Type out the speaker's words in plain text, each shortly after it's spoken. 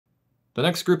The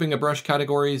next grouping of brush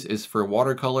categories is for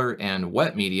watercolor and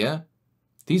wet media.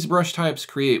 These brush types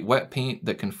create wet paint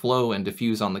that can flow and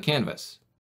diffuse on the canvas.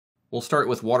 We'll start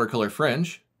with watercolor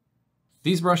fringe.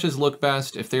 These brushes look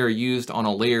best if they are used on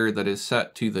a layer that is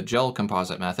set to the gel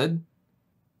composite method.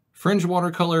 Fringe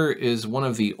watercolor is one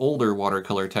of the older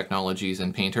watercolor technologies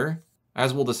in Painter.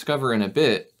 As we'll discover in a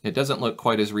bit, it doesn't look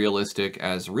quite as realistic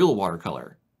as real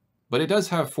watercolor, but it does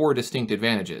have 4 distinct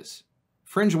advantages.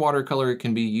 Fringe watercolor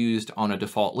can be used on a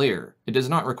default layer. It does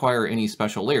not require any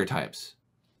special layer types.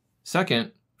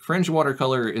 Second, fringe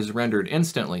watercolor is rendered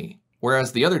instantly,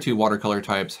 whereas the other 2 watercolor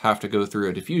types have to go through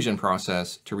a diffusion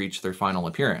process to reach their final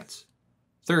appearance.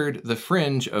 Third, the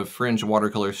fringe of fringe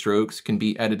watercolor strokes can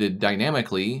be edited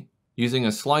dynamically using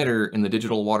a slider in the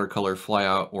digital watercolor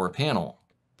flyout or panel.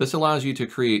 This allows you to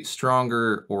create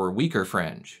stronger or weaker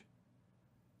fringe.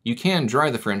 You can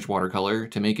dry the fringe watercolor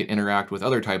to make it interact with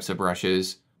other types of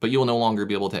brushes, but you will no longer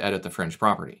be able to edit the fringe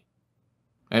property.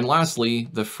 And lastly,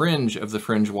 the fringe of the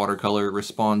fringe watercolor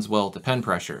responds well to pen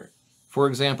pressure. For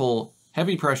example,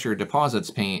 heavy pressure deposits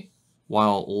paint,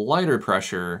 while lighter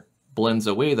pressure blends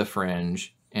away the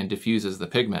fringe and diffuses the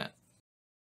pigment.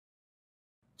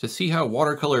 To see how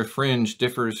watercolor fringe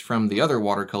differs from the other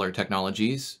watercolor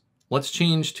technologies, let's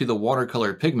change to the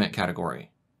watercolor pigment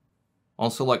category. I'll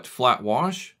select flat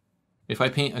wash. If I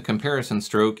paint a comparison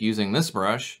stroke using this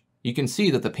brush, you can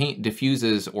see that the paint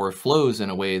diffuses or flows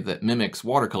in a way that mimics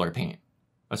watercolor paint.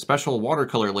 A special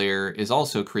watercolor layer is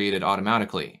also created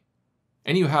automatically,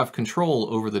 and you have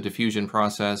control over the diffusion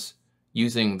process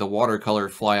using the watercolor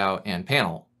flyout and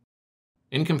panel.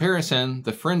 In comparison,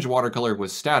 the fringe watercolor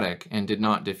was static and did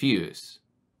not diffuse.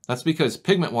 That's because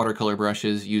pigment watercolor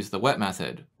brushes use the wet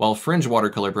method, while fringe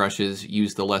watercolor brushes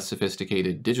use the less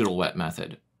sophisticated digital wet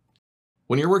method.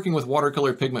 When you're working with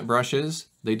watercolor pigment brushes,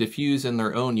 they diffuse in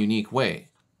their own unique way.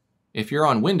 If you're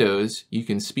on Windows, you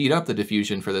can speed up the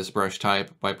diffusion for this brush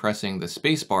type by pressing the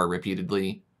spacebar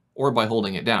repeatedly, or by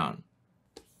holding it down.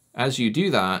 As you do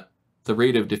that, the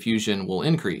rate of diffusion will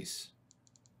increase.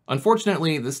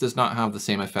 Unfortunately, this does not have the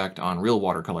same effect on real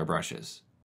watercolor brushes.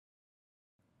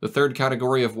 The third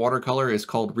category of watercolor is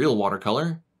called real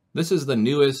watercolor. This is the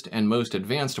newest and most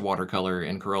advanced watercolor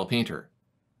in Corel Painter.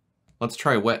 Let's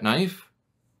try wet knife,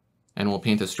 and we'll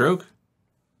paint a stroke.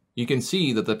 You can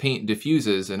see that the paint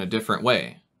diffuses in a different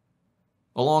way.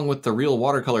 Along with the real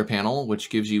watercolor panel,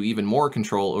 which gives you even more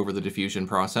control over the diffusion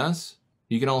process,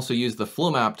 you can also use the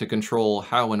flow map to control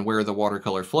how and where the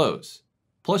watercolor flows.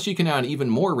 Plus, you can add even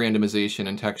more randomization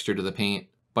and texture to the paint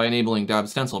by enabling dab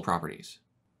stencil properties.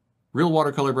 Real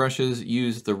watercolor brushes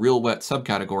use the real wet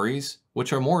subcategories,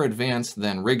 which are more advanced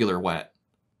than regular wet.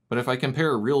 But if I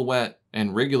compare real wet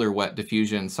and regular wet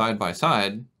diffusion side by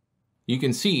side, you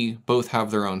can see both have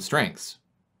their own strengths.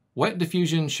 Wet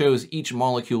diffusion shows each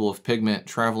molecule of pigment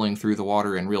traveling through the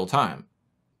water in real time.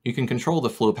 You can control the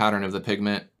flow pattern of the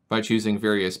pigment by choosing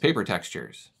various paper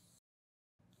textures.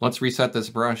 Let's reset this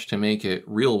brush to make it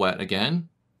real wet again.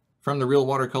 From the real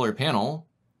watercolor panel,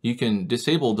 you can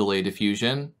disable delay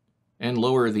diffusion and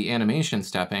lower the animation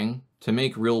stepping to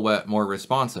make real wet more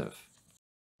responsive.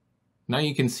 Now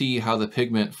you can see how the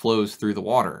pigment flows through the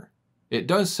water. It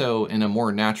does so in a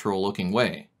more natural looking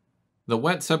way. The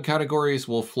wet subcategories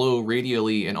will flow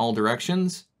radially in all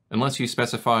directions unless you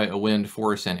specify a wind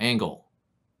force and angle.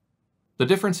 The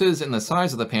differences in the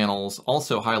size of the panels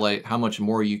also highlight how much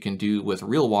more you can do with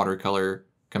real watercolor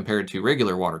compared to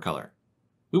regular watercolor.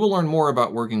 We will learn more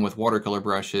about working with watercolor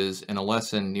brushes in a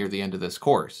lesson near the end of this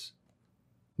course.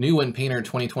 New in Painter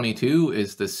 2022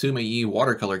 is the Sumi-e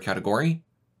watercolor category.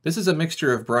 This is a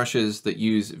mixture of brushes that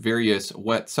use various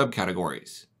wet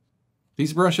subcategories.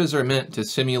 These brushes are meant to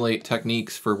simulate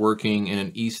techniques for working in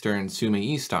an Eastern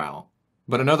Sumi-e style,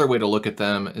 but another way to look at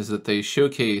them is that they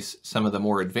showcase some of the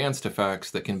more advanced effects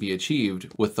that can be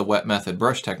achieved with the wet method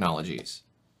brush technologies.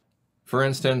 For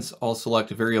instance, I'll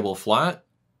select variable flat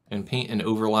and paint an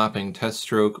overlapping test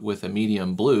stroke with a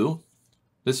medium blue.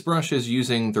 This brush is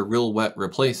using the real wet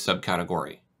replace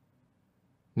subcategory.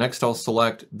 Next, I'll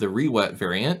select the re-wet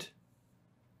variant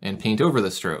and paint over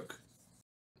the stroke.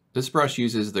 This brush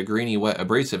uses the grainy wet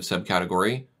abrasive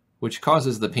subcategory, which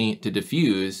causes the paint to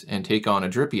diffuse and take on a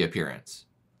drippy appearance.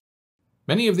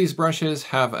 Many of these brushes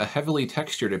have a heavily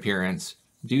textured appearance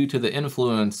due to the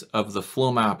influence of the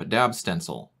flow map dab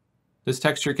stencil. This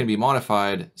texture can be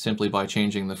modified simply by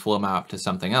changing the flow map to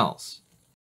something else.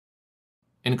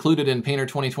 Included in Painter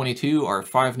 2022 are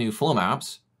 5 new flow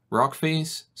maps: rock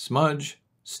face, smudge,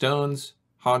 stones,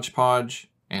 hodgepodge,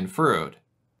 and furrowed.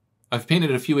 I've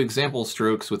painted a few example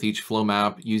strokes with each flow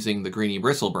map using the grainy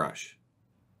bristle brush.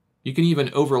 You can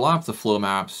even overlap the flow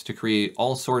maps to create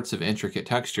all sorts of intricate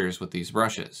textures with these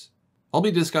brushes. I'll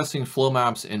be discussing flow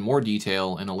maps in more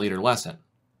detail in a later lesson.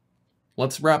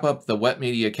 Let's wrap up the wet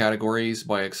media categories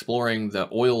by exploring the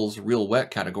oils real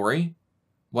wet category.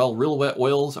 While real wet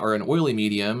oils are an oily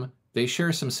medium, they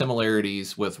share some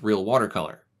similarities with real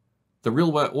watercolor. The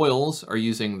real wet oils are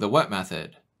using the wet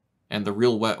method and the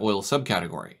real wet oil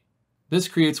subcategory. This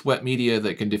creates wet media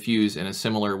that can diffuse in a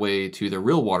similar way to the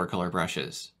real watercolor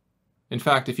brushes. In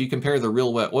fact, if you compare the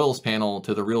real wet oils panel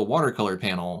to the real watercolor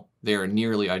panel, they are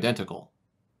nearly identical.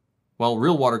 While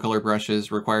real watercolor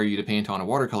brushes require you to paint on a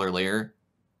watercolor layer,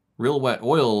 real wet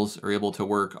oils are able to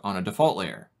work on a default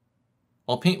layer.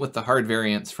 I'll paint with the hard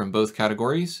variants from both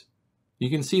categories. You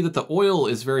can see that the oil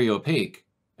is very opaque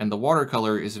and the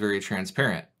watercolor is very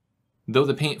transparent. Though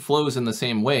the paint flows in the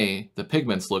same way, the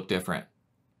pigments look different.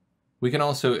 We can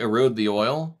also erode the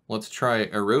oil. Let's try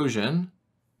erosion.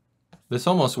 This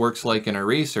almost works like an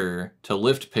eraser to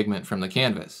lift pigment from the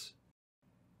canvas.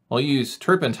 I'll use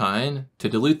turpentine to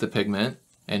dilute the pigment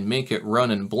and make it run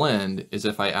and blend as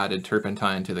if I added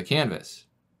turpentine to the canvas.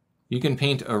 You can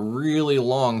paint a really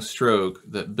long stroke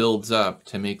that builds up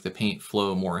to make the paint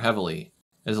flow more heavily.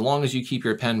 As long as you keep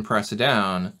your pen pressed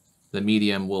down, the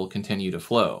medium will continue to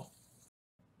flow.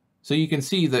 So you can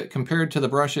see that compared to the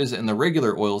brushes in the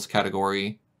regular oils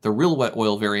category, the real wet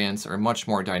oil variants are much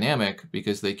more dynamic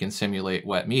because they can simulate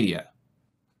wet media.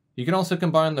 You can also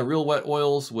combine the real wet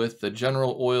oils with the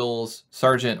general oils,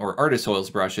 Sargent or artist oils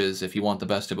brushes if you want the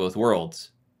best of both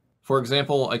worlds. For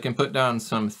example, I can put down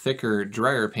some thicker,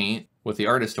 drier paint with the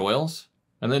artist oils,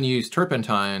 and then use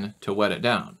turpentine to wet it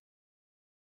down.